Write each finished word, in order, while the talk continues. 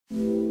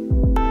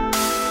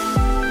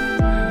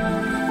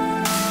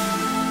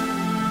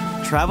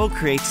Travel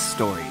creates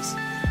stories.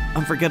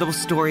 Unforgettable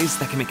stories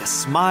that can make us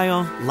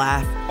smile,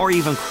 laugh, or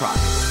even cry.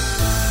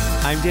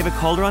 I'm David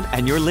Calderon,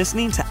 and you're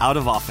listening to Out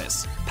of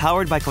Office,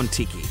 powered by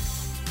Kontiki.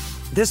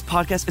 This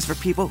podcast is for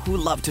people who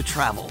love to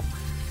travel.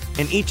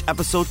 In each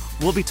episode,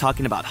 we'll be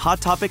talking about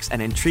hot topics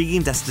and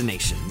intriguing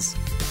destinations.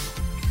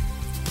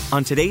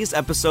 On today's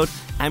episode,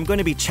 I'm going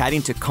to be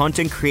chatting to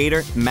content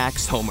creator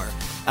Max Homer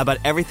about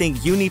everything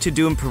you need to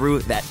do in Peru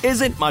that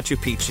isn't Machu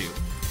Picchu.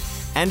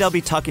 And I'll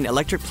be talking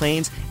electric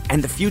planes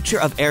and the future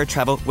of air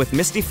travel with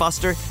Misty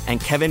Foster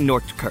and Kevin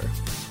Nordker.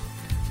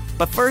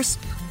 But first,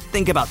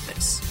 think about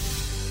this.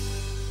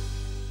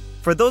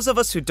 For those of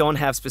us who don't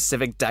have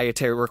specific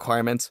dietary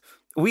requirements,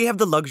 we have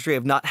the luxury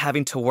of not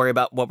having to worry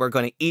about what we're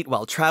going to eat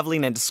while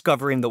traveling and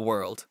discovering the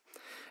world.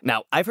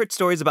 Now, I've heard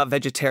stories about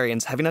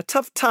vegetarians having a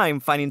tough time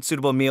finding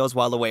suitable meals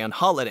while away on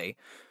holiday.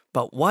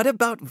 But what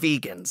about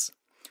vegans?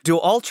 Do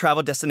all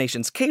travel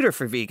destinations cater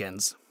for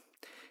vegans?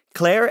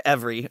 Claire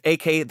Every,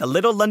 aka the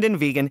Little London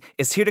Vegan,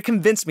 is here to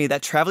convince me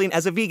that traveling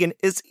as a vegan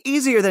is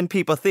easier than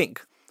people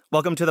think.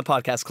 Welcome to the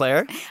podcast,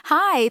 Claire.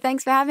 Hi,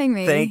 thanks for having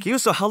me. Thank you.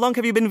 So how long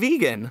have you been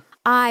vegan?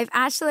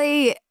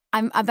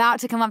 I'm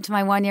about to come up to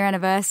my 1-year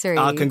anniversary.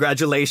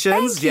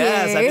 Congratulations. Thank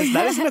Yes, you.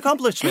 that is an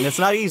accomplishment. It's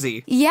not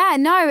easy. Yeah,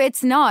 no,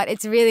 it's not.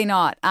 It's really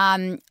not.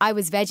 I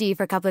was veggie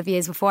for a couple of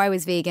years before I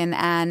was vegan,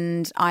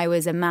 and I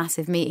was a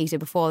massive meat eater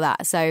before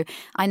that. So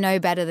I know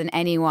better than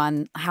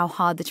anyone how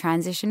hard the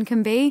transition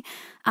can be.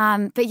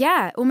 But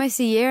yeah, almost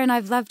a year, and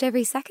I've loved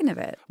every second of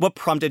it. What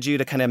prompted you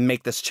to kind of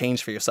make this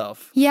change for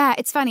yourself? Yeah,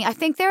 it's funny. I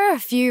think there are a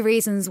few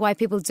reasons why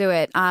people do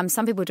it.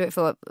 Some people do it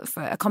for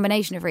a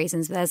combination of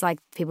reasons. There's like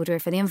people do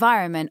it for the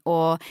environment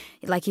or,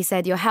 like you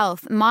said, your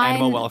health.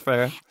 Animal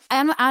welfare.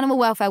 Animal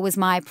welfare was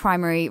my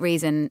primary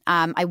reason.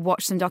 I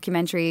watched some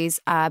documentaries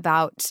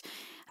about,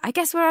 I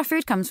guess, where our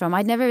food comes from.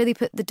 I'd never really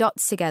put the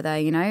dots together,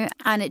 you know,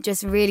 and it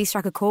just really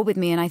struck a chord with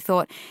me. And I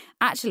thought,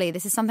 actually,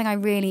 this is something I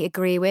really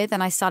agree with.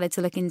 And I started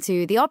to look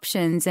into the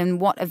options and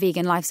what a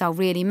vegan lifestyle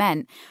really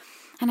meant.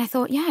 And I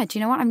thought, yeah, do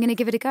you know what? I'm going to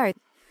give it a go.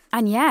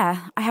 And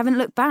yeah, I haven't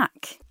looked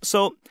back.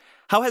 So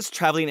how has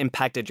traveling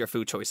impacted your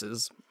food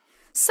choices?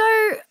 So,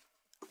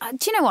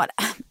 do you know what?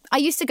 I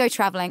used to go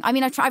traveling. I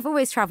mean, I've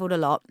always traveled a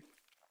lot.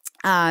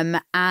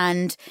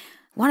 And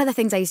one of the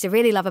things I used to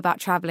really love about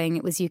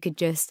traveling was you could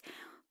just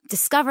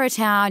discover a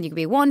town, you could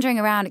be wandering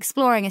around,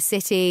 exploring a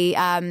city,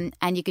 and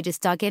you could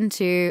just dug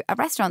into a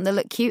restaurant that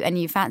looked cute and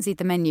you fancied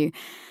the menu.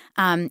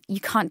 You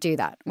can't do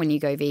that when you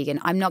go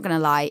vegan. I'm not going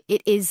to lie.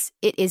 It is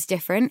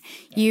different.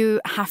 You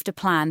have to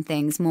plan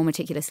things more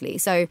meticulously.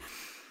 So,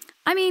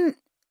 I mean,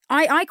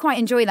 I quite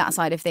enjoy that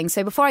side of things.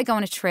 So before I go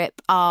on a trip,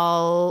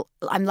 I'm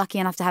lucky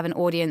enough to have an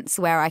audience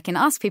where I can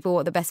ask people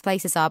what the best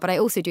places are, but I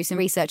also do some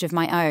research of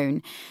my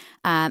own.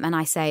 And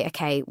I say,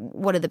 okay,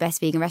 what are the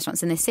best vegan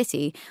restaurants in this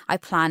city? I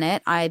plan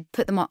it. I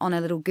put them on a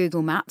little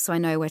Google map so I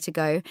know where to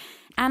go.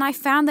 And I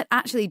found that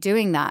actually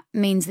doing that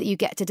means that you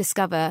get to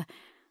discover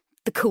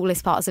the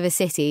coolest parts of a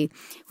city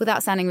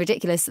without sounding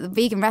ridiculous. The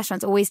vegan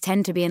restaurants always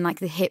tend to be in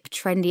like the hip,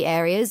 trendy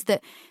areas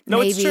that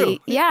maybe, it's true.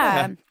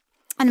 Yeah.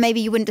 And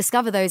maybe you wouldn't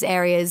discover those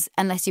areas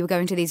unless you were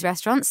going to these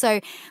restaurants. So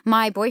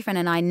my boyfriend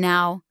and I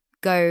now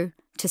go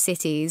to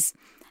cities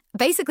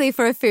basically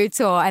for a food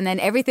tour, and then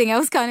everything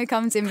else kind of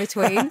comes in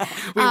between.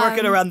 We work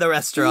it around the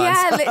restaurants.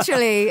 Yeah,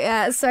 literally.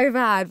 Yeah, so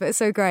bad, but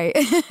so great.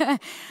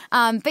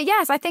 But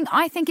yes, I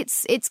think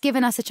it's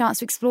given us a chance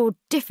to explore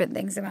different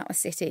things about a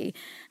city.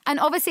 And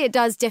obviously it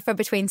does differ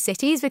between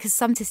cities because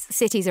some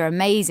cities are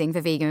amazing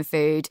for vegan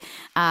food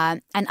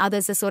and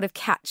others are sort of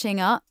catching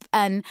up.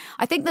 And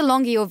I think the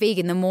longer you're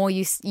vegan, the more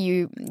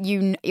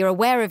you're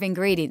aware of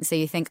ingredients. So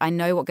you think, I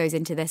know what goes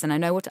into this and I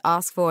know what to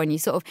ask for, and you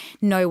sort of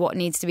know what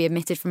needs to be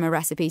omitted from a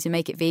recipe to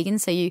make it vegan.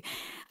 So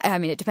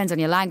it depends on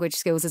your language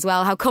skills as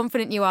well, how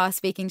confident you are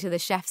speaking to the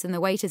chefs and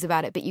the waiters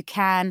about it, but you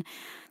can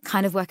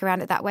kind of work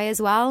around it that way as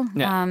well.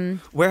 Yeah.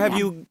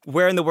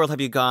 Where in the world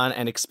have you gone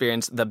and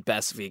experienced the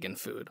best vegan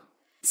food?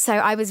 So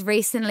I was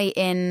recently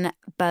in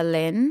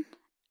Berlin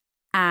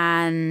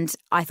and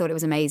I thought it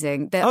was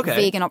amazing. The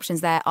vegan options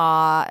there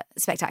are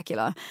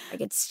spectacular.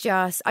 It's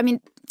just,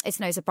 it's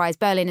no surprise.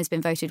 Berlin has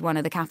been voted one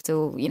of the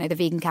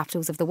vegan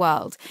capitals of the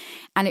world.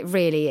 And it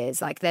really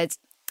is.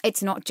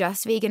 It's not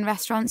just vegan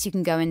restaurants. You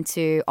can go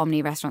into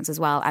Omni restaurants as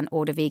well and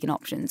order vegan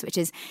options, which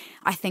is,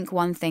 I think,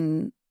 one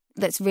thing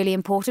that's really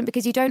important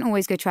because you don't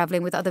always go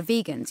traveling with other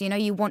vegans. You know,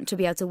 you want to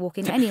be able to walk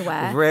in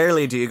anywhere.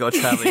 Rarely do you go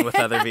traveling with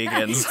other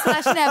vegans.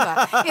 /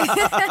 never.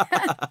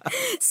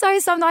 So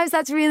sometimes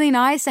that's really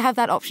nice to have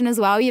that option as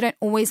well. You don't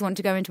always want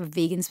to go into a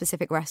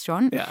vegan-specific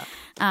restaurant. Yeah.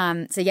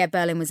 So yeah,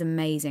 Berlin was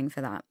amazing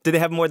for that. Do they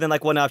have more than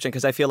like one option?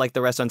 Because I feel like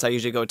the restaurants I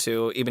usually go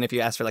to, even if you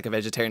ask for like a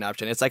vegetarian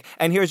option, it's like,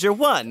 and here's your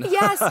one.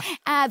 Yes,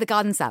 the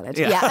garden salad.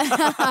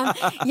 Yeah.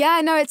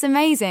 Yeah, no, it's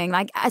amazing.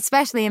 Like,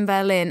 especially in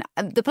Berlin,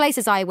 the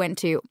places I went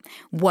to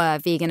were were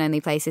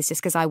vegan-only places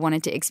just because I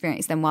wanted to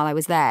experience them while I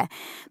was there.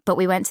 But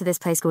we went to this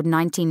place called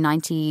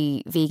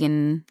 1990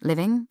 Vegan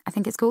Living, I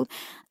think it's called.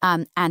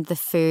 And the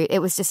food, it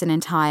was just an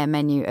entire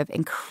menu of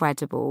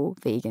incredible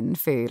vegan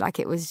food. Like,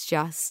 it was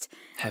just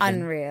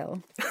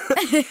unreal.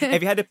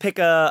 If you had to pick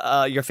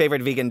your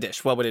favorite vegan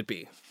dish, what would it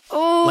be?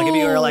 Oh, Like if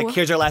you were like,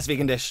 here's your last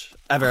vegan dish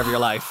ever of your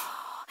life.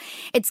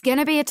 it's going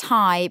to be a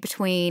tie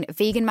between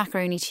vegan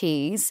macaroni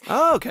cheese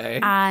Oh, okay.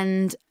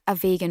 and a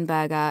vegan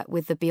burger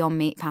with the Beyond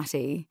Meat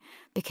patty,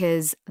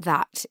 because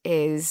that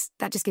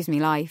just gives me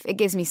life. It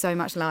gives me so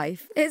much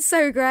life. It's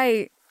so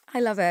great. I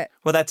love it.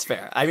 Well, that's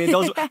fair. I mean,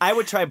 I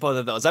would try both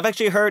of those. I've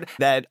actually heard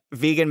that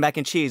vegan mac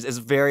and cheese is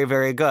very,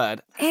 very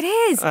good. It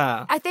is.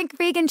 I think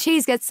vegan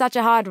cheese gets such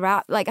a hard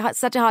rap, like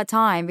such a hard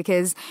time,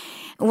 because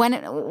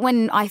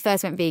when I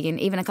first went vegan,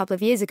 even a couple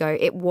of years ago,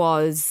 it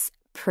was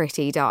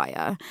pretty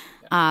dire.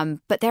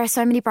 But there are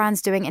so many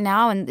brands doing it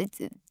now, and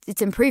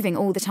it's improving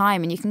all the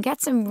time, and you can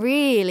get some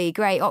really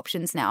great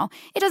options now.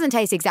 It doesn't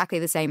taste exactly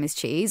the same as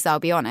cheese,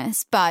 I'll be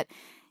honest, but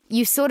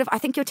you I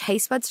think your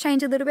taste buds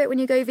change a little bit when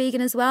you go vegan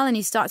as well, and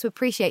you start to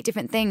appreciate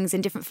different things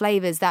and different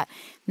flavors that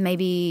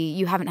maybe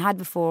you haven't had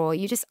before.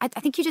 I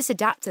think you just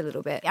adapt a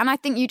little bit, and I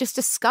think you just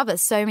discover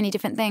so many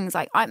different things.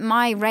 Like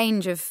my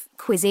range of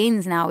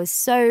cuisines now is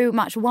so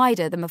much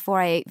wider than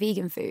before I ate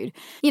vegan food.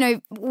 You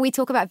know, we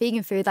talk about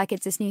vegan food like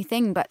it's this new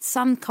thing, but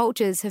some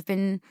cultures have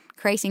been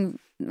creating,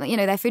 you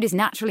know, their food is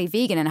naturally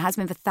vegan and it has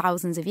been for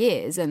thousands of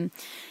years. And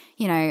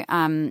you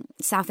know,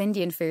 South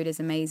Indian food is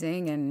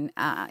amazing, and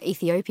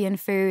Ethiopian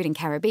food and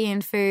Caribbean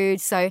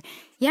food. So,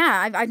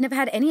 yeah, I've never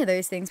had any of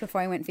those things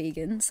before I went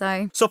vegan.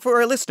 So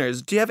for our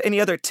listeners, do you have any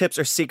other tips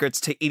or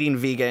secrets to eating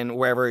vegan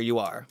wherever you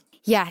are?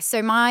 Yeah,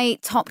 so my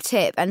top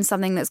tip, and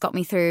something that's got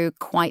me through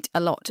quite a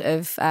lot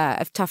of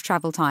tough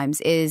travel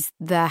times, is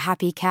the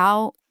Happy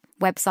Cow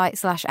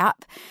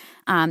website/app.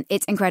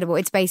 It's incredible.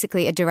 It's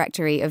basically a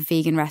directory of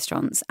vegan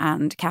restaurants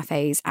and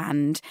cafes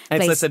and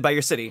it's listed by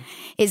your city.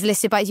 It's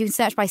listed by, you can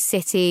search by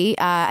city,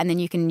 and then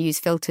you can use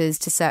filters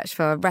to search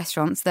for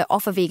restaurants that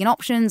offer vegan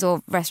options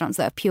or restaurants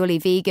that are purely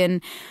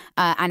vegan.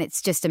 And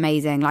it's just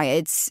amazing. Like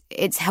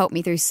it's helped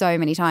me through so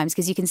many times,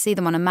 because you can see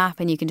them on a map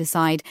and you can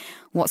decide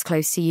what's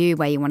close to you,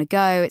 where you want to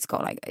go. It's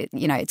got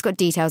it's got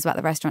details about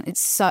the restaurant. It's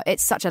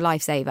such a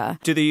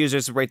lifesaver. Do the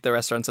users rate the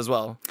restaurants as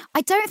well?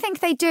 I don't think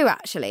they do,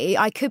 actually.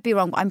 I could be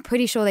wrong, but I'm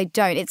pretty sure they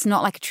don't. It's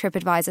not like a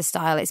TripAdvisor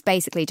style. It's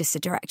basically just a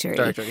directory.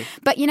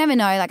 But you never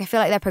know. Like, I feel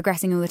like they're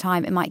progressing all the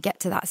time. It might get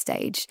to that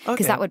stage,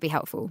 because that would be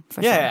helpful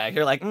for sure. Yeah,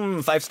 you're like,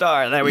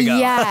 5-star. There we go.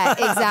 Yeah,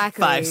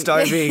 exactly.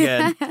 5-star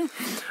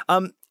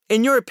vegan.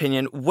 In your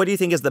opinion, what do you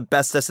think is the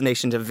best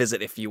destination to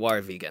visit if you are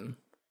vegan?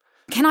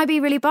 Can I be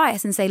really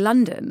biased and say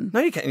London?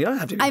 No, you can't. You don't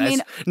have to be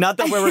biased. Not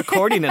that we're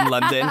recording in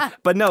London,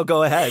 but no,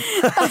 go ahead.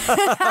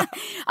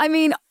 I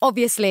mean,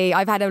 obviously,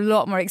 I've had a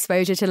lot more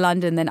exposure to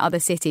London than other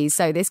cities,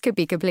 so this could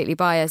be completely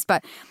biased,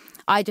 but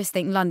I just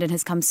think London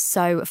has come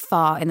so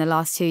far in the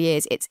last 2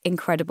 years. It's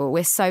incredible.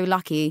 We're so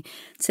lucky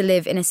to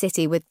live in a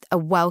city with a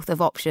wealth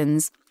of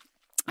options.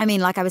 I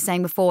mean, like I was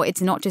saying before,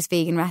 it's not just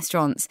vegan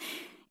restaurants.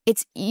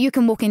 You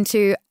can walk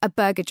into a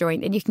burger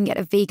joint and you can get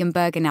a vegan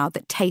burger now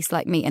that tastes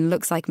like meat and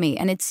looks like meat.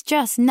 And it's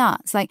just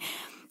nuts. Like,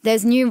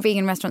 there's new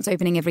vegan restaurants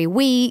opening every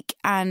week,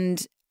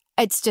 and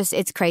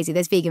it's crazy.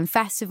 There's vegan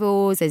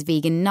festivals, there's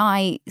vegan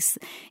nights.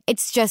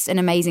 It's just an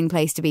amazing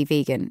place to be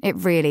vegan. It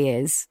really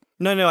is.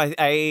 No,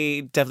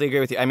 I definitely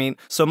agree with you. I mean,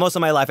 so most of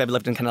my life I've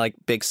lived in kind of like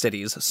big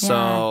cities.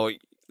 So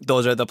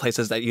those are the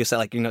places that you said,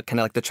 like, you know, kind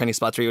of like the trendy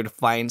spots where you would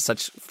find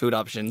such food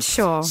options.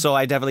 Sure. So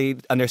I definitely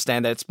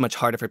understand that it's much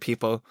harder for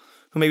people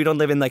who maybe don't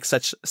live in like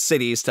such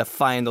cities to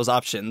find those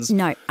options.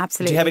 No,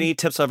 absolutely. Do you have any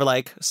tips over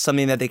like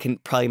something that they can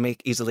probably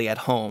make easily at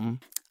home?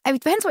 It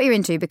depends what you're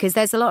into, because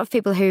there's a lot of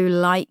people who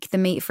like the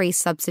meat-free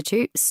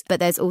substitutes, but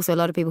there's also a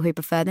lot of people who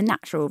prefer the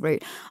natural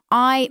route.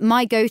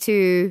 My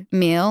go-to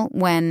meal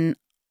when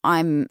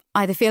I'm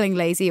either feeling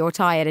lazy or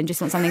tired and just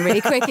want something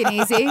really quick and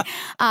easy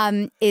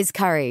is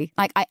curry.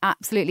 Like, I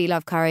absolutely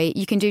love curry.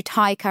 You can do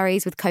Thai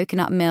curries with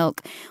coconut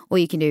milk, or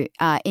you can do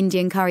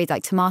Indian curries,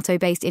 like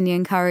tomato-based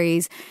Indian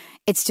curries.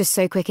 It's just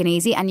so quick and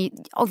easy,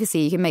 and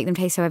obviously you can make them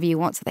taste however you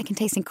want, so they can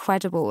taste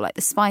incredible. Like,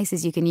 the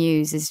spices you can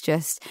use is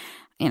just,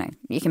 you know,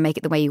 you can make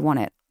it the way you want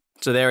it.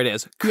 So there it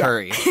is,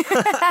 curry.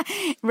 Yeah.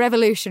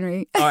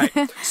 Revolutionary. All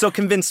right, so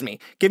convince me.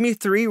 Give me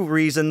 3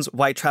 reasons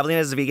why traveling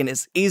as a vegan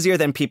is easier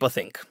than people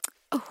think.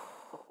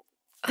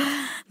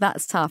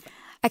 That's tough.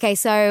 Okay,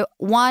 so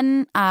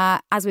one,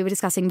 as we were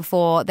discussing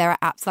before, there are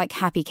apps like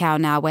Happy Cow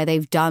now where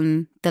they've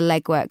done the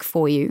legwork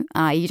for you.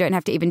 You don't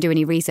have to even do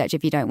any research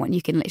if you don't want.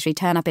 You can literally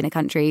turn up in a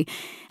country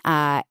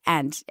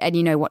and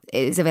you know what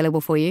is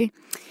available for you.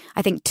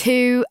 I think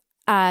 2,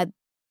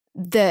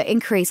 the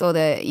increase or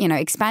the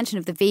expansion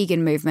of the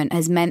vegan movement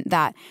has meant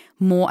that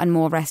more and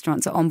more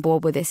restaurants are on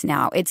board with this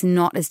now. It's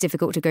not as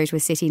difficult to go to a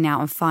city now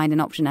and find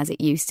an option as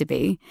it used to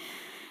be.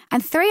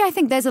 And 3, I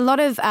think there's a lot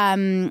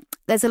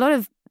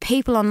of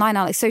people online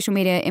now, like social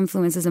media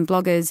influencers and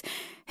bloggers,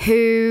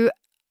 who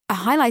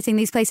highlighting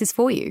these places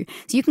for you.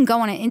 So you can go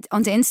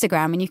onto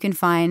Instagram and you can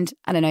find,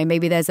 I don't know,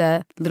 maybe there's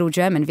a little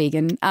German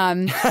vegan.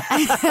 And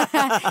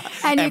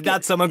if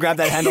not, someone grab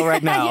that handle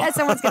right now. Yeah,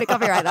 someone's going to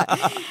copyright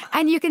that.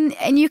 And you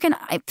can,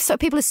 so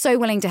people are so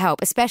willing to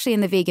help, especially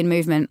in the vegan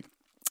movement.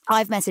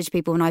 I've messaged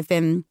people when I've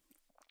been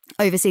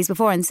overseas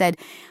before and said,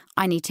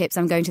 I need tips,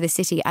 I'm going to this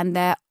city. And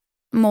they're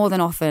more than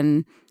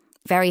often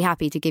very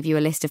happy to give you a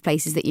list of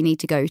places that you need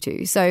to go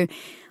to. So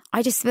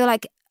I just feel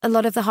like a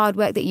lot of the hard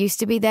work that used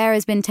to be there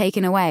has been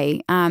taken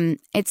away.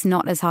 It's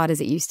not as hard as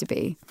it used to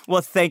be.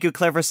 Well, thank you,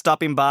 Claire, for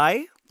stopping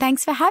by.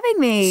 Thanks for having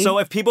me. So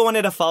if people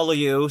wanted to follow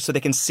you so they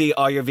can see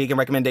all your vegan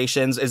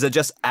recommendations, is it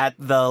just at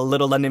the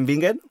Little London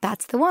Vegan?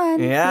 That's the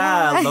one.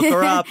 Yeah. Look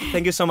her up.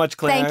 Thank you so much,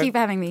 Claire. Thank you for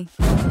having me.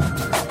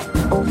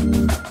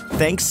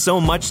 Thanks so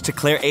much to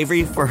Claire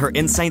Avery for her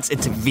insights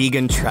into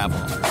vegan travel.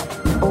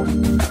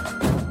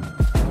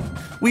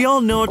 We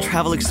all know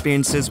travel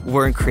experiences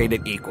weren't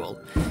created equal.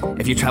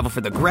 If you travel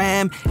for the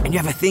gram and you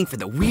have a thing for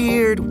the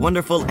weird,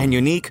 wonderful, and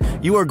unique,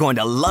 you are going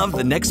to love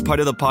the next part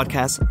of the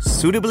podcast,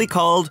 suitably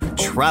called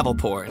Travel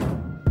Porn.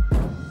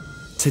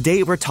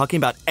 Today, we're talking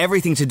about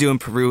everything to do in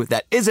Peru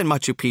that isn't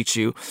Machu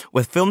Picchu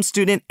with film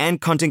student and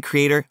content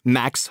creator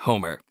Max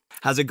Homer.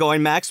 How's it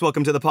going, Max?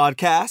 Welcome to the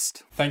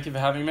podcast. Thank you for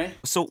having me.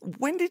 So,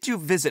 when did you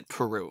visit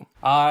Peru?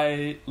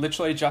 I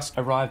literally just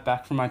arrived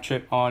back from my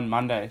trip on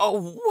Monday.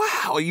 Oh,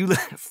 wow. You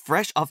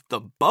fresh off the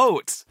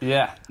boat.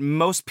 Yeah.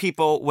 Most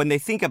people, when they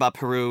think about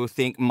Peru,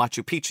 think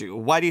Machu Picchu.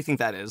 Why do you think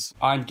that is?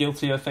 I'm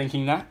guilty of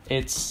thinking that.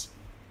 It's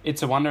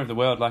a wonder of the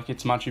world, like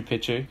it's Machu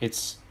Picchu.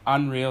 It's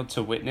unreal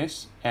to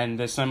witness, and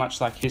there's so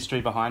much like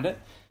history behind it.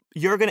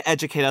 You're going to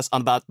educate us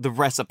about the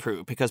rest of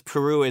Peru, because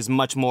Peru is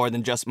much more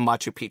than just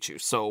Machu Picchu.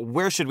 So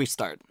where should we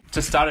start?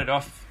 To start it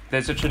off,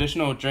 there's a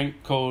traditional drink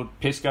called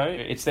pisco.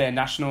 It's their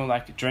national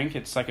drink.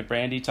 It's like a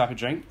brandy type of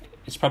drink.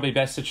 It's probably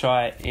best to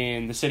try it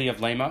in the city of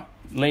Lima.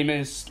 Lima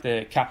is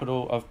the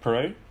capital of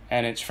Peru,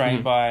 and it's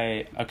framed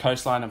by a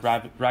coastline of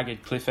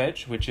ragged cliff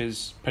edge, which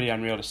is pretty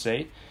unreal to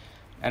see.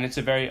 And it's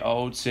a very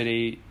old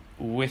city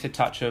with a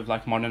touch of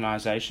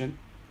modernization.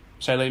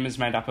 So Lima's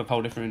made up of a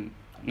whole different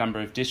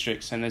number of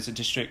districts, and there's a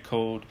district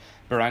called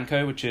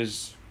Barranco, which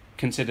is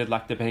considered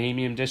like the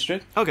Bohemian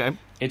district. Okay.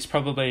 It's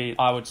probably,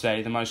 I would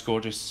say, the most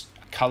gorgeous,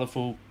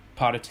 colourful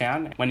part of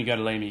town. When you go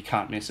to Lima, you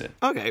can't miss it.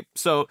 Okay,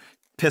 so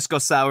Pisco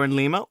Sour in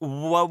Lima.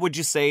 What would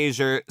you say is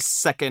your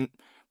second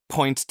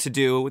point to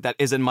do that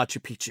isn't Machu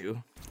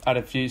Picchu? I had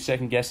a few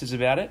second guesses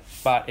about it,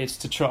 but it's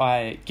to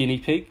try guinea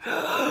pig.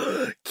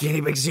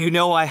 Guinea pigs. You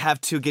know I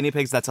have 2 guinea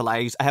pigs. That's a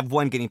lie. I have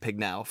 1 guinea pig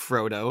now,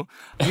 Frodo.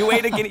 You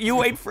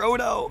ate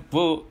Frodo.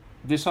 Well,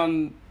 this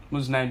one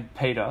was named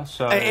Peter,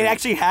 so... It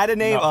actually had a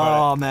name?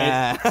 Oh,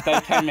 man. They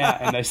came out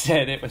and they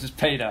said it was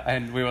Peter,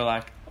 and we were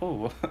like,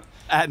 oh.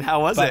 And how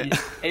was it?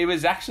 It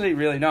was actually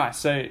really nice.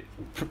 So,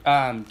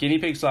 guinea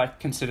pig's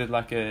considered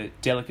a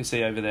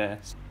delicacy over there.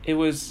 It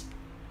was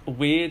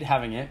weird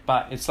having it,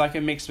 but it's like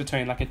a mix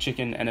between a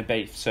chicken and a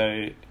beef,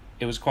 so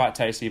it was quite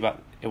tasty, but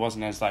it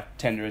wasn't as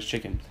tender as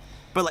chicken.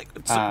 But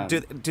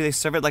do they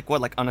serve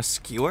it on a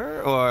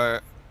skewer,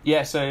 or?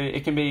 Yeah, so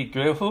it can be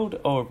grilled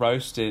or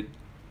roasted,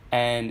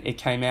 and it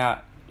came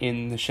out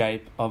in the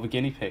shape of a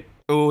guinea pig.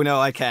 Oh, no,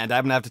 I can't.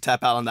 I'm going to have to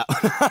tap out on that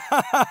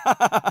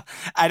one.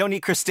 I don't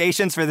eat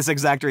crustaceans for this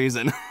exact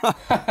reason.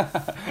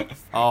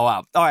 Oh,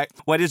 wow. All right.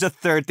 What is the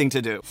third thing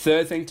to do?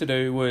 Third thing to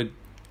do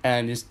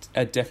and is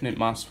a definite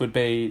must, would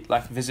be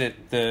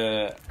visit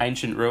the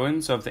ancient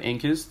ruins of the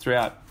Incas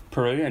throughout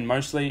Peru, and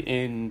mostly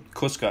in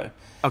Cusco.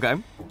 Okay.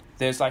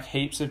 There's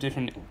heaps of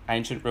different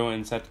ancient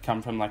ruins that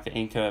come from the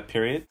Inca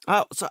period.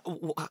 Oh, so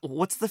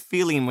what's the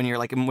feeling when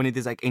you're in one of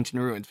these ancient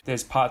ruins?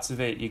 There's parts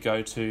of it you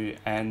go to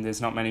and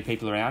there's not many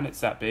people around. It's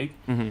that big.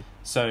 Mm-hmm.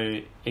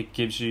 So it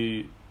gives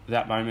you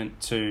that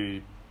moment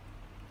to,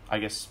 I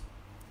guess,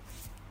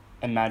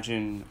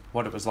 imagine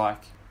what it was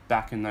like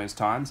back in those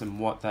times and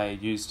what they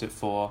used it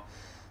for.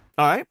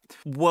 All right.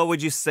 What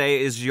would you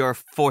say is your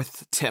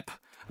fourth tip?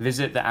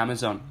 Visit the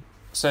Amazon.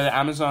 So the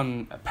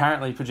Amazon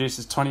apparently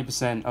produces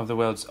 20% of the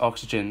world's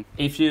oxygen.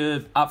 If you're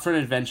up for an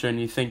adventure and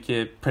you think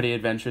you're pretty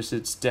adventurous,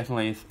 it's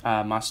definitely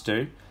a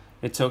must-do.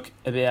 It took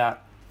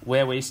about,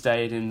 where we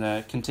stayed in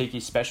the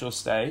Contiki Special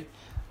Stay,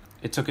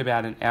 it took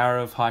about an hour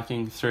of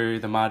hiking through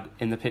the mud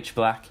in the pitch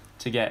black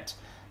to get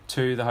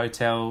to the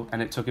hotel,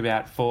 and it took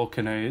about 4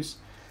 canoes.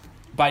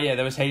 But yeah,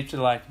 there was heaps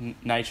of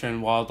nature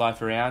and wildlife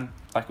around.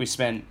 We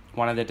spent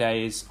one of the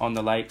days on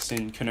the lakes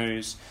in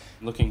canoes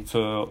looking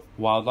for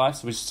wildlife.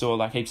 So we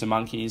saw heaps of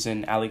monkeys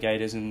and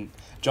alligators and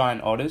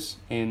giant otters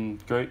in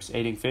groups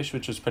eating fish,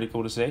 which was pretty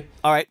cool to see.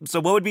 All right, so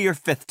what would be your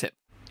 5th tip?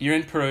 You're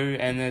in Peru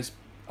and there's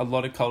a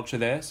lot of culture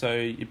there, so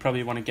you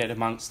probably want to get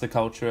amongst the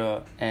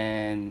culture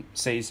and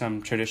see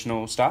some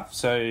traditional stuff.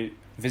 So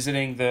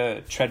visiting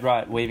the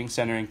Treadwright Weaving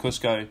Centre in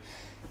Cusco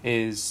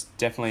is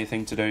definitely a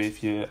thing to do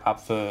if you're up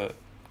for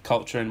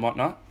culture and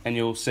whatnot, and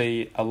you'll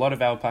see a lot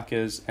of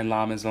alpacas and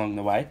llamas along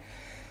the way.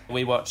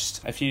 We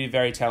watched a few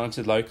very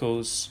talented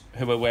locals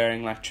who were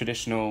wearing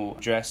traditional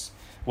dress,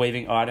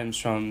 weaving items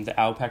from the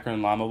alpaca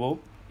and llama wool.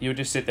 You would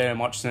just sit there and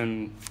watch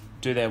them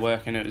do their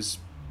work, and it was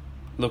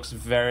looks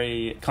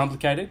very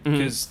complicated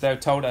because they've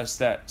told us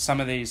that some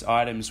of these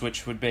items,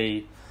 which would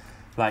be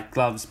like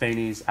gloves,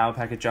 beanies,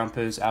 alpaca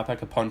jumpers,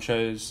 alpaca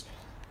ponchos,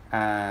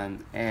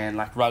 and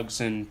like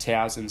rugs and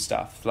towels and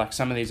stuff, like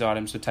some of these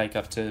items would take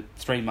up to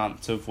 3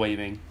 months of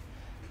weaving,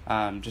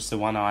 just the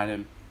one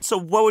item. So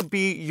what would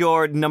be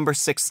your number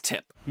 6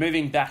 tip?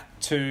 Moving back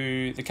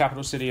to the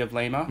capital city of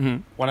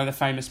Lima, one of the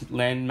famous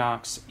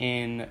landmarks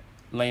in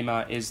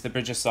Lima is the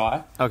Bridge of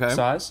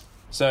Sighs.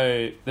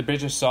 So the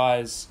Bridge of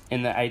Sighs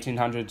in the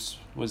 1800s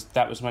was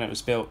when it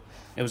was built.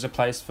 It was a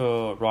place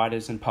for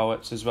writers and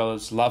poets as well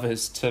as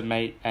lovers to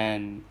meet,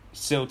 and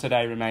still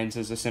today remains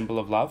as a symbol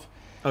of love.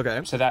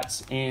 Okay. So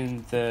that's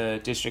in the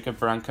district of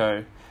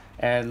Barranco.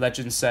 And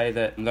legends say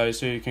that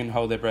those who can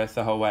hold their breath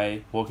the whole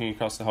way, walking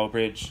across the whole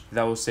bridge,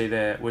 they will see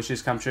their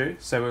wishes come true.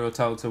 So we were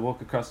told to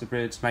walk across the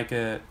bridge, make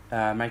a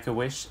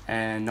wish,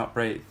 and not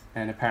breathe.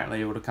 And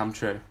apparently it would have come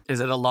true. Is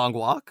it a long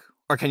walk,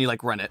 or can you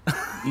like run it?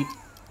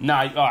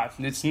 No,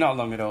 it's not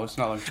long at all. It's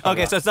not long.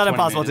 Okay, so it's not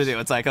impossible to do.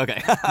 It's like,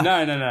 okay.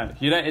 No.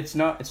 You don't. It's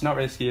not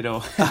risky at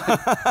all.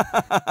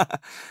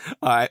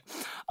 All right,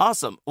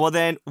 awesome. Well,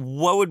 then,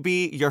 what would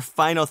be your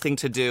final thing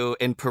to do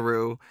in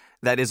Peru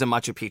that isn't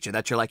Machu Picchu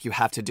that you're like you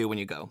have to do when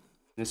you go?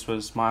 This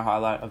was my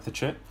highlight of the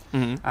trip.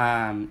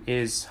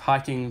 Is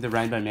hiking the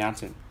Rainbow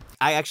Mountain.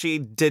 I actually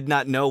did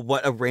not know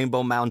what a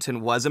Rainbow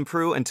Mountain was in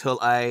Peru until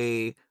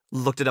I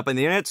looked it up on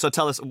the internet. So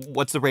tell us,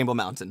 what's the Rainbow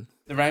Mountain?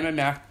 The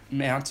Rainbow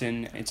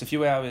Mountain, it's a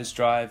few hours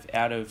drive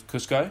out of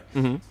Cusco.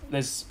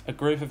 There's a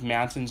group of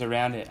mountains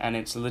around it, and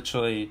it's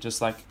literally just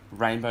like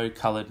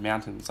rainbow-coloured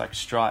mountains, like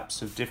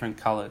stripes of different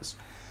colours.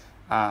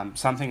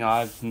 Something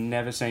I've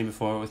never seen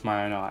before with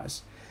my own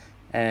eyes.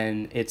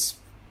 And it's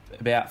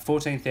about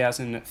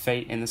 14,000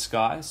 feet in the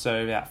sky,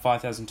 so about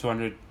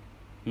 5,200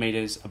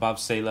 metres above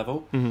sea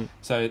level.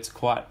 So it's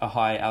quite a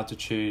high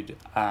altitude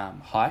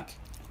hike.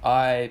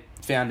 I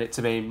found it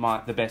to be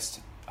the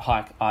best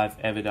hike I've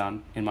ever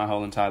done in my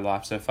whole entire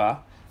life so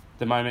far.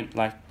 The moment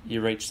like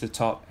you reach the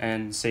top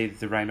and see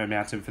the Rainbow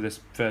Mountain for the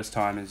first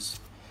time is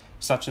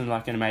such an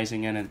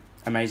amazing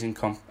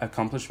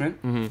accomplishment,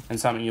 and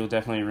something you'll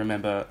definitely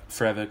remember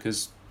forever,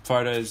 because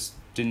photos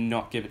do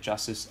not give it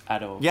justice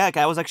at all. Yeah,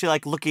 I was actually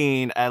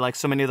looking at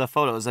so many of the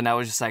photos, and I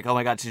was just like, oh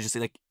my god, to just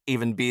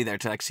even be there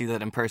to see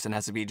that in person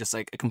has to be just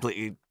a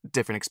completely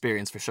different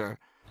experience for sure.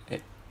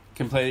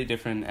 Completely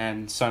different,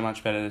 and so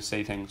much better to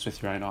see things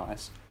with your own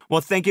eyes.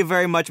 Well, thank you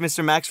very much,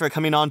 Mr. Max, for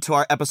coming on to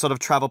our episode of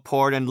Travel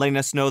Port and letting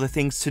us know the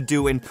things to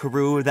do in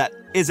Peru that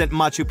isn't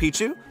Machu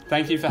Picchu.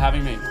 Thank you for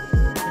having me.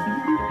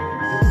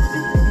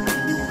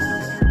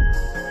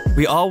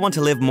 We all want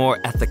to live more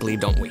ethically,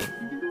 don't we?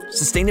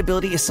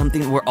 Sustainability is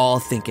something we're all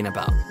thinking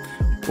about,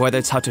 whether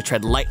it's how to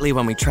tread lightly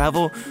when we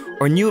travel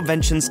or new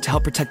inventions to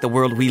help protect the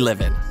world we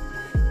live in.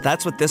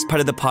 That's what this part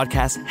of the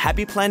podcast,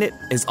 Happy Planet,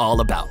 is all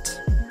about.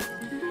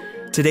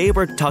 Today,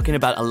 we're talking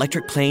about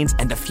electric planes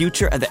and the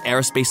future of the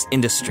aerospace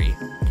industry.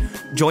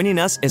 Joining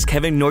us is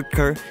Kevin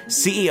Nordker,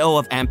 CEO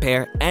of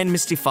Ampere, and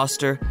Misty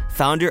Foster,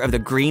 founder of the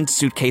Green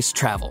Suitcase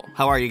Travel.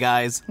 How are you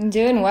guys? I'm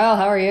doing well.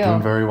 How are you?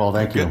 Doing very well,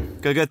 thank you.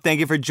 Good. Thank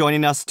you for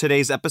joining us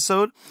today's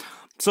episode.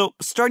 So,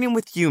 starting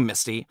with you,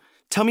 Misty,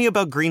 tell me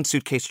about Green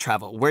Suitcase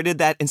Travel. Where did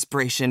that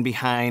inspiration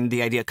behind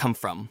the idea come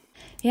from?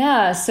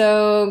 Yeah,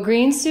 so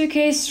Green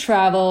Suitcase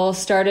Travel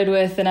started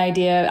with an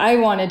idea. I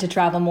wanted to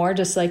travel more,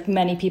 just like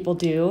many people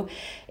do.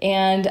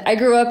 And I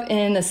grew up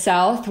in the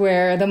South,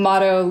 where the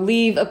motto,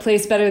 leave a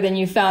place better than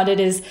you found it,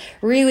 is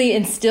really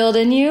instilled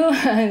in you.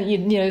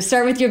 You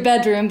start with your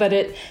bedroom, but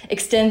it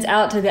extends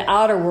out to the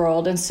outer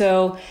world. And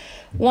so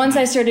once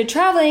I started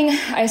traveling,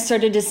 I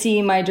started to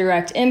see my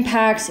direct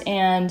impact,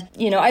 and,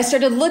 I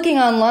started looking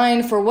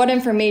online for what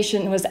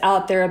information was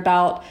out there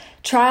about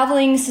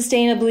traveling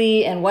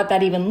sustainably and what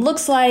that even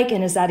looks like,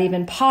 and is that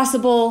even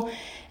possible?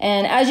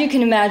 And as you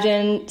can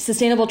imagine,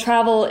 sustainable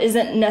travel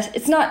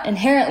it's not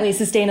inherently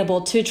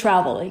sustainable to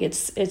travel.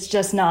 It's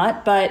just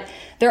not, but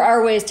there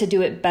are ways to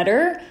do it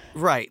better.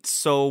 Right.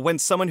 So when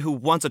someone who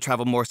wants to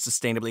travel more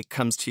sustainably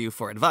comes to you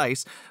for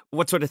advice,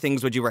 what sort of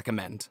things would you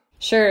recommend?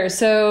 Sure.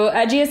 So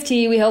at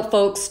GST, we help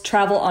folks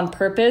travel on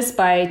purpose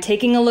by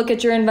taking a look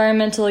at your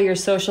environmental, your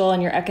social,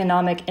 and your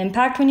economic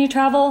impact when you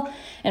travel.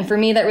 And for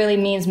me, that really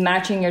means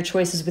matching your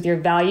choices with your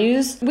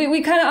values.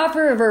 We kind of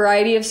offer a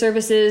variety of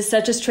services,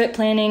 such as trip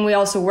planning. We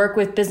also work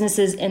with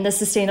businesses in the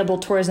sustainable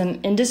tourism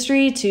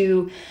industry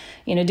to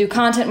do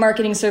content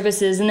marketing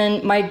services. And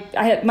then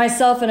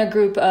myself and a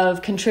group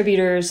of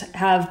contributors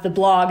have the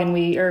blog, and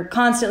we are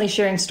constantly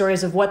sharing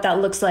stories of what that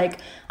looks like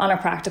on a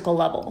practical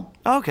level.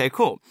 Okay,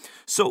 cool.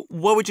 So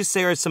what would you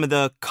say are some of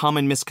the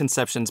common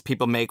misconceptions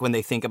people make when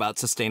they think about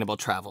sustainable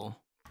travel?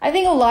 I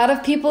think a lot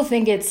of people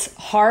think it's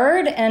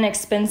hard and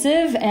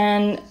expensive,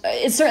 and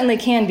it certainly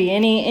can be.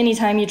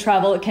 Anytime you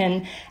travel, it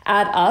can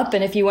add up.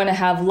 And if you want to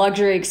have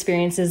luxury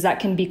experiences, that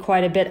can be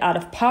quite a bit out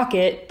of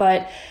pocket.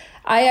 But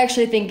I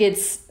actually think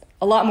it's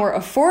a lot more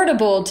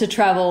affordable to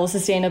travel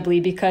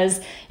sustainably,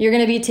 because you're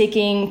going to be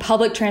taking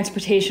public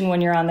transportation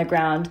when you're on the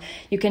ground.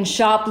 You can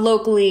shop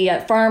locally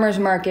at farmers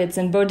markets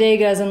and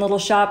bodegas and little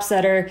shops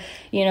that are,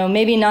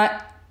 maybe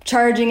not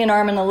charging an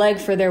arm and a leg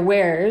for their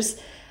wares.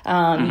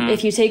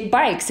 If you take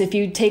bikes, if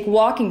you take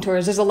walking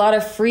tours, there's a lot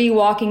of free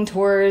walking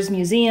tours,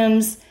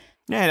 museums.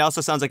 Yeah, it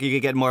also sounds like you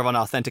could get more of an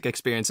authentic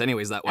experience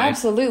anyways that way.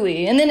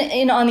 Absolutely. And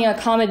then on the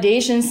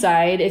accommodation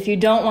side, if you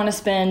don't want to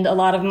spend a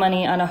lot of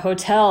money on a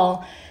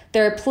hotel,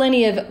 there are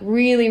plenty of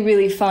really,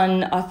 really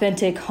fun,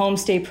 authentic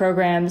homestay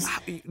programs.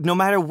 No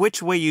matter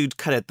which way you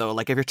cut it, though,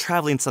 like if you're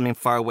traveling something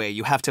far away,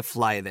 you have to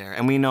fly there.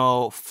 And we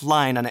know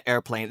flying on an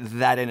airplane,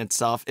 that in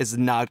itself is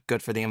not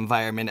good for the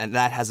environment, and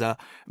that has a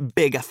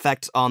big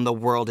effect on the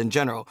world in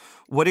general.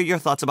 What are your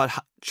thoughts about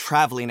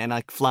traveling and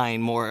like flying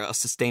more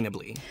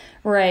sustainably?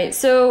 Right.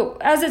 So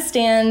as it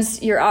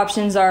stands, your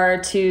options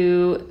are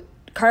to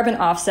carbon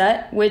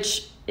offset,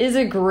 which is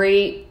a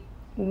great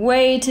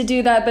way to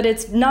do that, but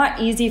it's not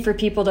easy for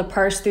people to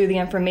parse through the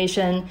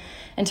information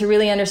and to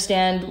really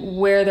understand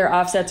where their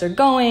offsets are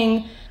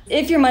going,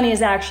 if your money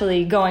is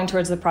actually going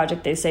towards the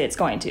project they say it's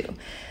going to.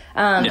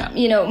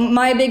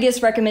 My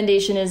biggest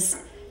recommendation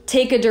is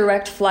take a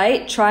direct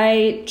flight.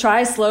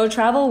 Try slow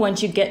travel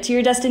once you get to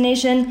your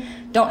destination.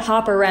 Don't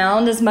hop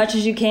around as much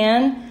as you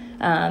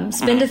can.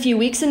 Spend a few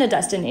weeks in a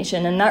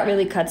destination, and that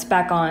really cuts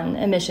back on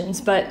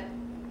emissions. But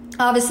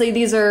obviously,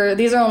 these are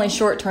only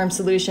short-term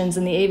solutions,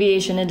 and the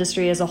aviation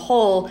industry as a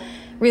whole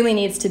really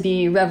needs to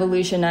be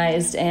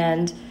revolutionized,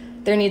 and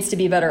there needs to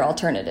be better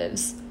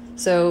alternatives.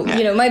 So,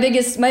 my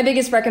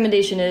biggest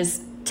recommendation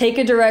is take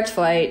a direct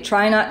flight.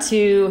 Try not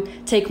to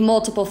take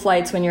multiple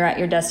flights when you're at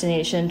your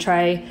destination.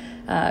 Try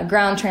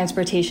ground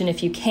transportation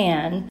if you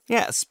can.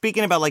 Yeah,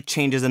 speaking about like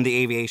changes in the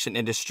aviation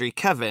industry,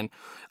 Kevin,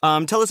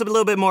 tell us a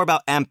little bit more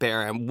about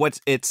Ampair and what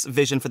its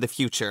vision for the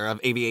future of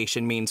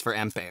aviation means for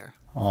Ampair.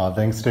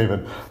 Thanks,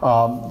 David.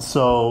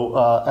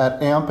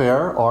 At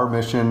Ampair, our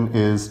mission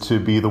is to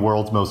be the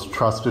world's most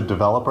trusted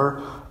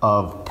developer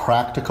of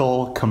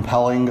practical,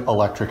 compelling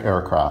electric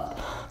aircraft.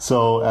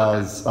 So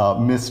as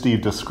Misty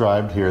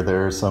described here,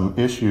 there are some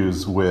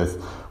issues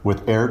with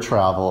air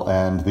travel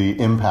and the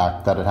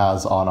impact that it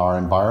has on our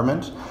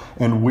environment.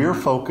 And we're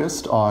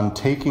focused on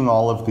taking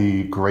all of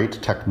the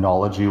great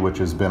technology which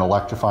has been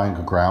electrifying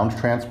ground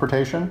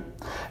transportation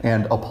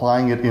and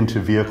applying it into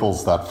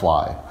vehicles that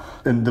fly.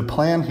 And the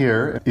plan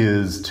here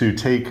is to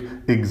take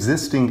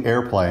existing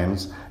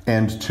airplanes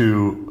and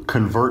to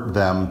convert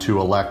them to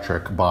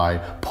electric by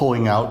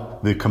pulling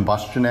out the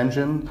combustion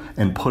engine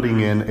and putting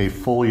in a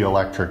fully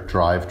electric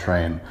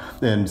drivetrain.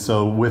 And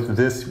so with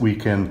this, we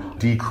can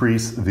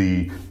decrease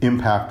the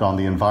impact on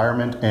the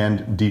environment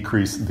and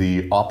decrease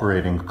the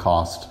operating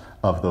cost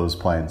of those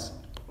planes.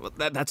 Well,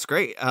 that's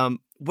great.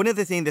 One of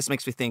the things this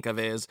makes me think of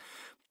is,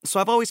 so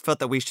I've always felt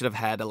that we should have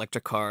had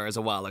electric cars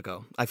a while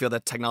ago. I feel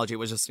that technology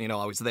was just,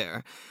 always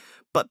there.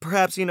 But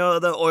perhaps,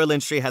 the oil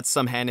industry had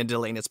some hand in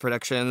delaying its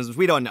productions.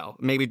 We don't know.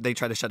 Maybe they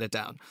try to shut it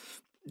down.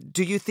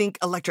 Do you think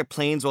electric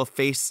planes will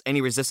face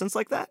any resistance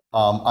like that?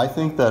 I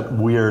think that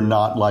we're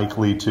not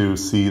likely to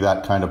see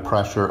that kind of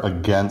pressure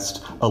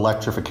against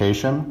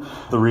electrification.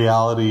 The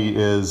reality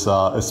is,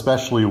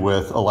 especially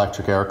with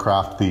electric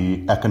aircraft,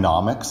 the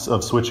economics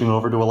of switching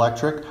over to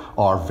electric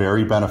are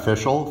very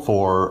beneficial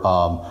for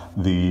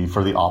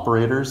the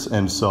operators.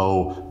 And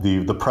so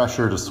the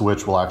pressure to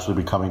switch will actually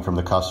be coming from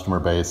the customer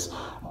base.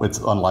 It's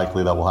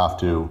unlikely that we'll have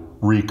to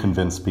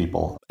reconvince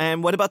people.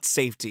 And what about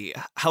safety?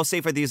 How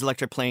safe are these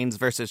electric planes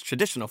versus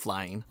traditional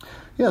flying?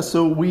 Yeah,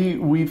 so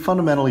we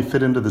fundamentally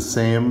fit into the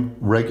same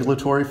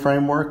regulatory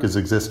framework as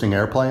existing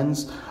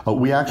airplanes.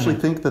 We actually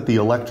think that the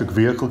electric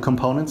vehicle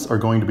components are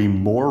going to be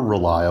more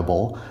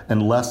reliable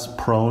and less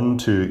prone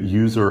to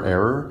user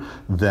error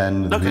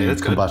than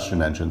the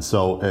combustion engine.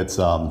 So it's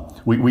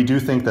we do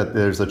think that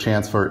there's a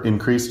chance for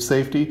increased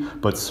safety,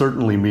 but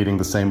certainly meeting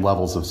the same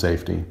levels of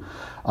safety.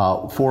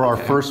 For our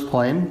first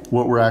plane,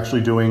 what we're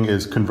actually doing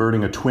is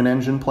converting a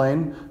twin-engine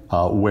plane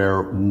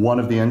where one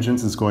of the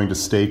engines is going to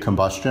stay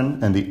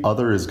combustion and the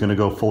other is going to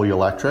go fully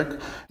electric.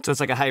 So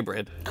it's like a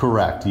hybrid?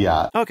 Correct,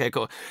 yeah. Okay,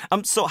 cool.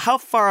 So how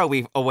far are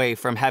we away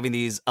from having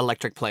these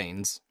electric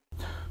planes?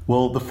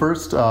 Well, the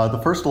first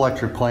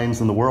electric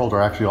planes in the world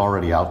are actually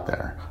already out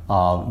there.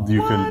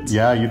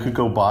 You could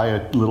go buy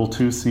a little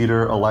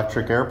 2-seater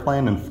electric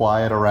airplane and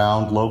fly it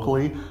around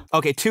locally.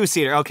 Okay,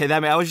 2-seater. Okay,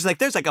 I was just like,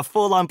 there's like a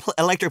full-on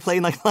electric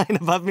plane like flying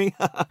above me.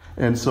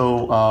 And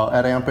so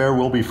at Ampair,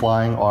 we'll be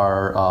flying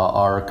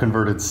our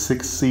converted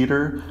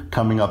 6-seater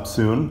coming up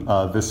soon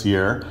this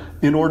year.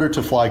 In order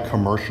to fly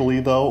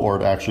commercially, though,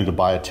 or actually to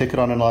buy a ticket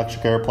on an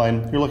electric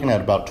airplane, you're looking at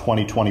about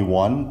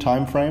 2021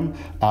 timeframe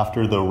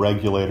after the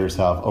regulators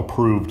have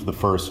approved the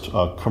first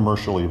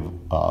commercially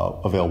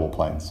available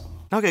planes.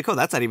 Okay, cool.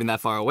 That's not even that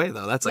far away,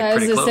 though. That's like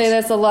pretty close. I was going to say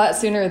that's a lot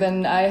sooner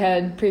than I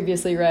had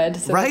previously read.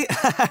 So. Right?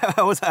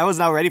 I was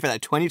not ready for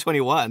that.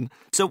 2021.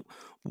 So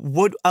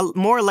would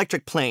more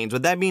electric planes,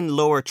 would that mean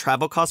lower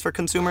travel costs for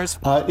consumers?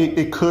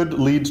 It could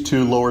lead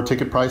to lower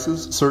ticket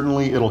prices.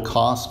 Certainly, it'll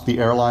cost the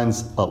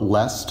airlines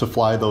less to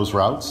fly those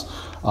routes.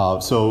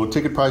 So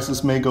ticket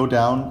prices may go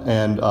down,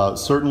 and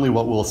certainly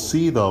what we'll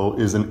see, though,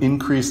 is an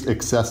increased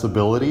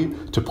accessibility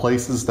to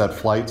places that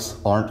flights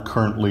aren't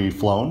currently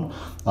flown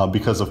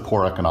because of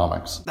poor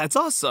economics. That's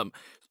awesome.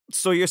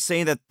 So you're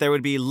saying that there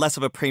would be less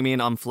of a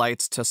premium on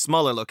flights to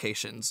smaller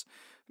locations.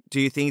 Do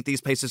you think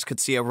these places could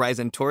see a rise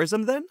in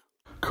tourism then?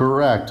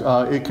 Correct.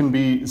 It can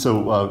be,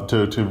 so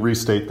to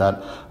restate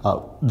that,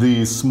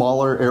 the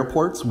smaller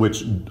airports,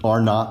 which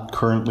are not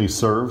currently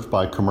served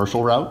by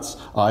commercial routes,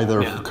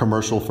 either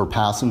commercial for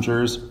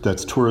passengers,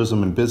 that's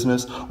tourism and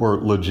business, or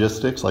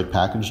logistics like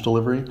package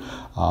delivery,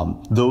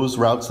 those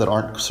routes that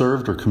aren't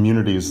served or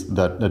communities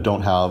that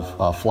don't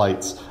have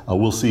flights,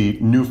 we'll see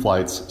new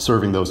flights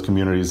serving those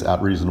communities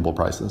at reasonable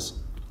prices.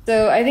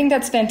 So I think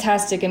that's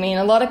fantastic. I mean,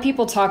 a lot of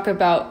people talk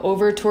about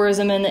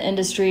over-tourism in the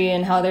industry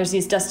and how there's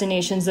these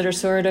destinations that are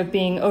sort of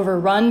being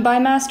overrun by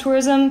mass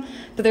tourism,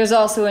 but there's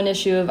also an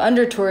issue of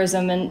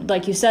under-tourism and,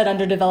 like you said,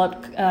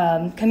 underdeveloped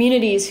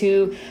communities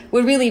who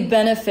would really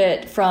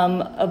benefit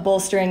from a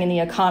bolstering in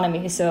the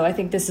economy. So I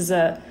think this is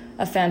a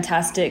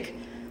fantastic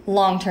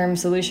long-term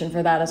solution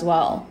for that as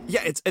well.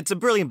 Yeah, it's a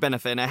brilliant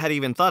benefit, and I hadn't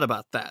even thought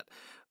about that.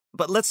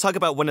 But let's talk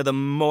about one of the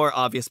more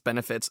obvious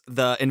benefits,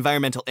 the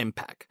environmental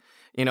impact.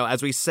 You know,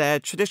 as we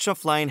said, traditional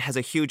flying has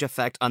a huge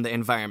effect on the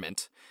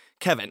environment.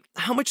 Kevin,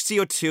 how much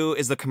CO2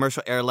 is the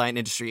commercial airline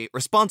industry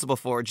responsible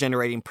for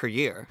generating per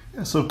year?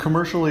 So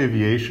commercial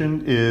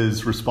aviation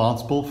is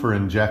responsible for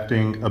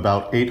injecting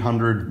about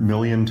 800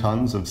 million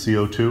tons of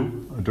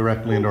CO2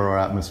 directly into our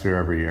atmosphere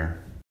every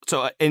year.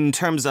 So in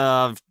terms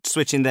of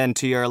switching then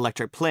to your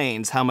electric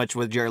planes, how much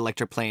would your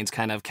electric planes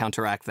kind of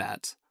counteract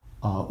that?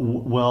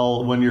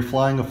 Well, when you're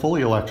flying a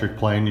fully electric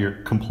plane,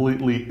 you're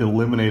completely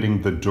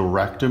eliminating the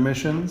direct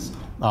emissions.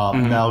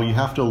 Now, you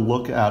have to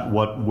look at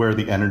where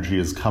the energy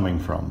is coming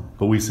from.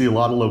 But we see a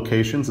lot of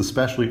locations,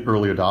 especially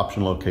early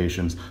adoption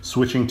locations,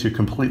 switching to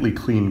completely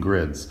clean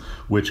grids,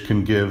 which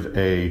can give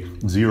a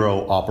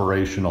zero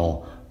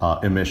operational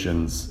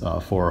emissions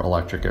for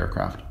electric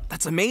aircraft.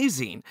 That's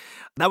amazing.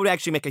 That would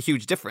actually make a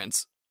huge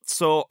difference.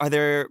 So are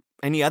there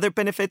any other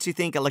benefits you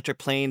think electric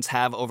planes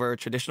have over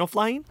traditional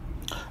flying?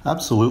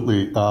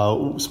 Absolutely.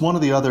 One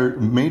of the other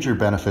major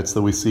benefits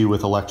that we see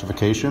with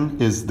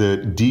electrification is the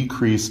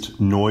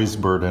decreased noise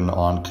burden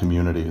on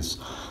communities.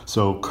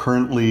 So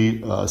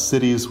currently,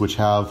 cities which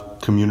have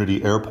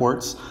community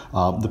airports,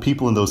 the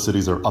people in those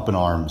cities are up in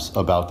arms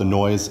about the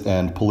noise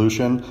and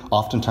pollution,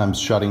 oftentimes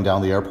shutting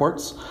down the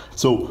airports.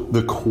 So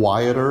the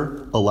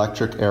quieter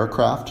electric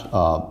aircraft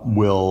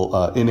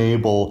will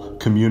enable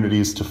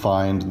communities to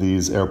find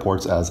these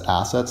airports as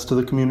assets to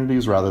the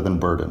communities rather than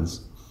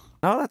burdens.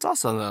 Oh, that's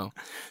awesome, though.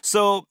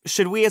 So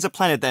should we as a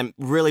planet then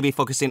really be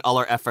focusing all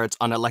our efforts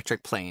on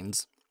electric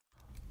planes?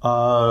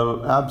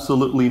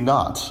 Absolutely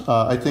not.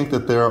 I think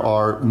that there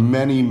are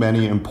many,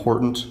 many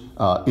important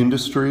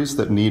industries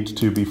that need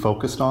to be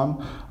focused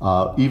on.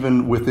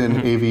 Even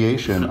within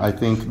aviation, I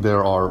think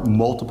there are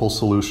multiple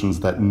solutions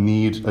that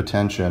need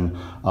attention.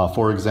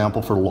 For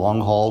example, for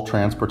long-haul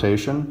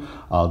transportation,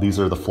 these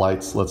are the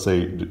flights, let's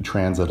say,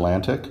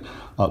 transatlantic.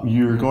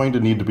 You're going to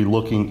need to be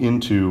looking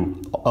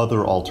into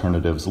other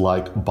alternatives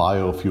like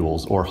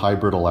biofuels or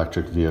hybrid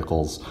electric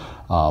vehicles,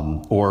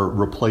 or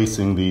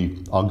replacing the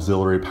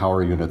auxiliary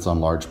power units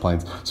on large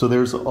planes. So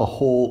there's a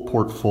whole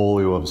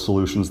portfolio of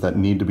solutions that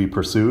need to be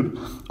pursued.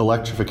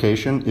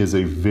 Electrification is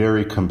a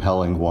very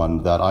compelling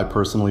one that I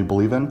personally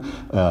believe in.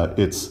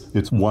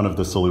 It's one of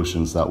the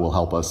solutions that will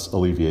help us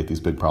alleviate these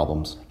big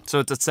problems. So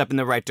it's a step in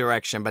the right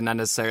direction, but not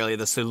necessarily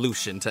the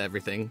solution to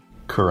everything.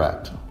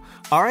 Correct.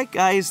 All right,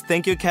 guys.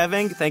 Thank you,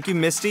 Kevin. Thank you,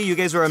 Misty. You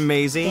guys were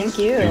amazing. Thank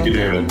you. Thank you,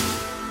 David.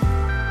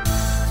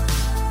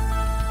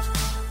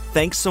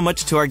 Thanks so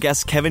much to our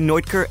guests Kevin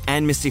Neutker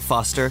and Misty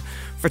Foster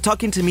for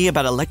talking to me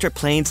about electric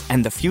planes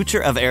and the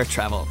future of air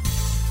travel.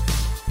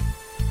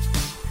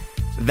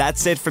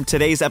 That's it from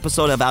today's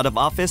episode of Out of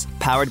Office,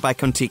 powered by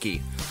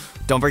Contiki.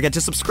 Don't forget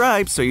to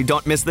subscribe so you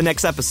don't miss the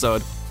next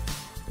episode.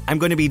 I'm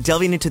going to be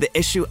delving into the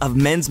issue of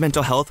men's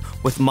mental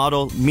health with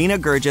model Mina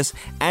Gurgis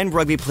and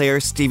rugby player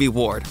Stevie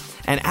Ward,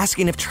 and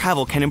asking if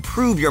travel can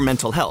improve your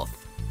mental health.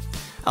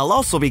 I'll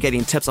also be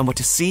getting tips on what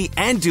to see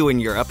and do in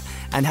Europe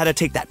and how to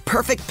take that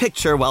perfect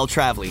picture while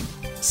traveling.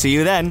 See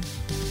you then.